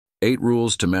8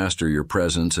 rules to master your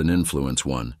presence and influence.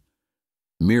 1.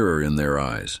 Mirror in their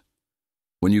eyes.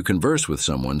 When you converse with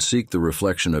someone, seek the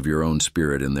reflection of your own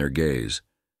spirit in their gaze.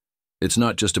 It's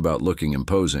not just about looking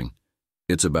imposing,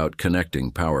 it's about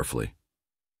connecting powerfully.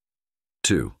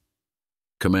 2.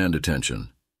 Command attention.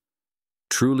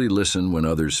 Truly listen when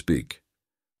others speak.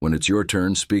 When it's your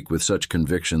turn, speak with such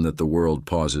conviction that the world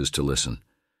pauses to listen.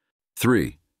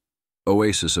 3.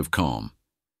 Oasis of calm.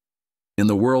 In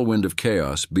the whirlwind of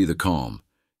chaos, be the calm.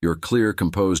 Your clear,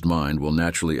 composed mind will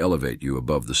naturally elevate you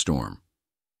above the storm.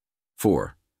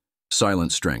 4.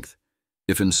 Silent strength.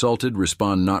 If insulted,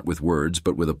 respond not with words,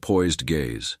 but with a poised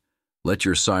gaze. Let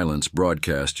your silence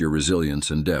broadcast your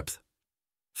resilience and depth.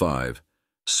 5.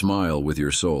 Smile with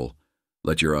your soul.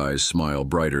 Let your eyes smile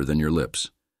brighter than your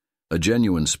lips. A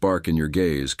genuine spark in your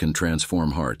gaze can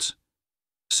transform hearts.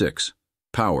 6.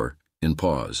 Power in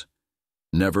pause.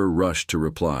 Never rush to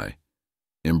reply.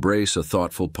 Embrace a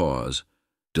thoughtful pause.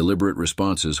 Deliberate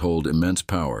responses hold immense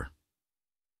power.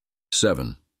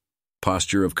 7.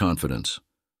 Posture of confidence.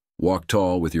 Walk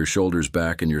tall with your shoulders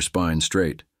back and your spine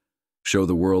straight. Show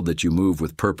the world that you move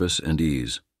with purpose and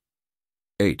ease.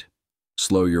 8.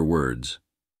 Slow your words.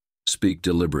 Speak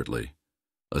deliberately.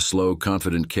 A slow,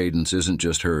 confident cadence isn't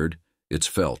just heard, it's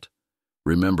felt.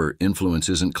 Remember, influence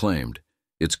isn't claimed,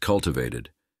 it's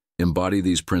cultivated. Embody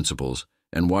these principles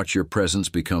and watch your presence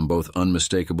become both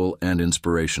unmistakable and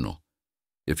inspirational.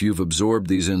 If you've absorbed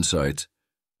these insights,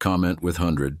 comment with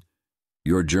 100.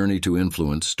 Your journey to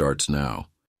influence starts now.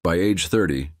 By age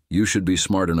 30, you should be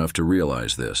smart enough to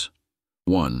realize this.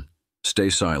 1. Stay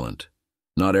silent.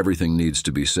 Not everything needs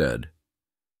to be said.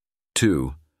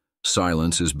 2.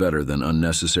 Silence is better than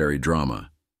unnecessary drama.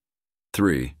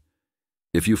 3.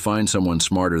 If you find someone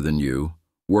smarter than you,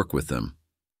 work with them.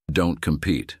 Don't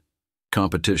compete.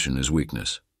 Competition is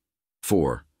weakness.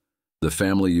 4. The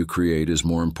family you create is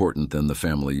more important than the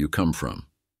family you come from.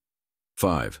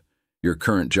 5. Your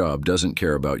current job doesn't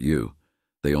care about you.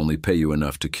 They only pay you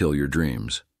enough to kill your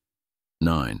dreams.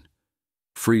 9.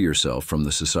 Free yourself from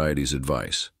the society's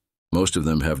advice. Most of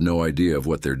them have no idea of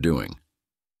what they're doing.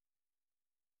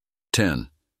 10.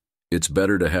 It's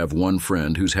better to have one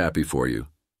friend who's happy for you,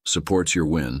 supports your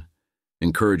win,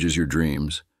 encourages your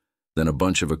dreams, than a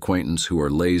bunch of acquaintances who are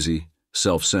lazy,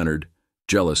 self-centered,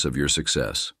 jealous of your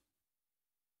success.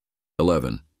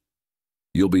 11.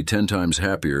 You'll be 10 times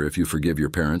happier if you forgive your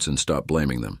parents and stop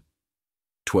blaming them.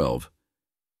 12.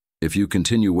 If you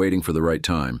continue waiting for the right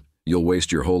time, you'll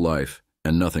waste your whole life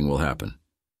and nothing will happen.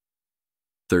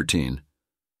 13.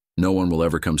 No one will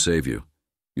ever come save you.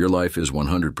 Your life is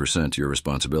 100% your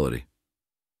responsibility.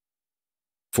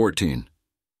 14.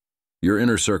 Your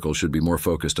inner circle should be more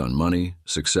focused on money,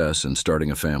 success, and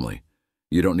starting a family.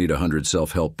 You don't need 100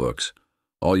 self-help books.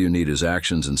 All you need is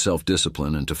actions and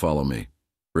self-discipline and to follow me.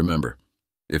 Remember,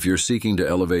 if you're seeking to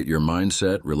elevate your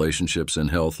mindset, relationships,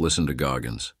 and health, listen to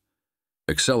Goggins.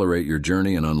 Accelerate your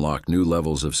journey and unlock new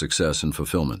levels of success and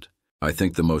fulfillment. I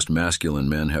think the most masculine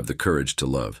men have the courage to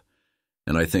love.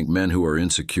 And I think men who are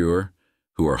insecure,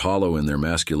 who are hollow in their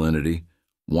masculinity,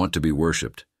 want to be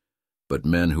worshipped. But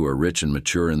men who are rich and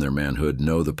mature in their manhood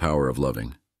know the power of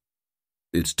loving.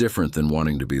 It's different than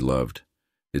wanting to be loved.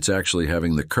 It's actually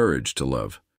having the courage to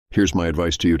love. Here's my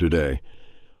advice to you today.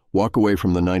 Walk away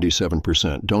from the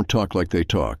 97%. Don't talk like they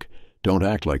talk. Don't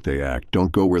act like they act.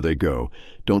 Don't go where they go.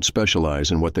 Don't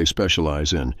specialize in what they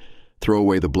specialize in. Throw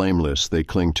away the blame lists they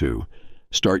cling to.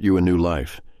 Start you a new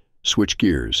life. Switch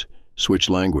gears. Switch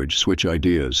language. Switch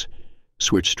ideas.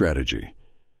 Switch strategy.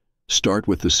 Start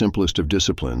with the simplest of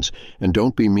disciplines, and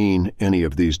don't bemean any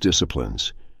of these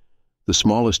disciplines. The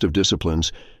smallest of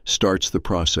disciplines starts the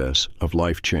process of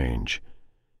life change.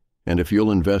 And if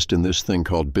you'll invest in this thing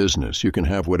called business, you can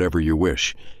have whatever you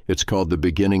wish. It's called the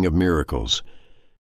beginning of miracles.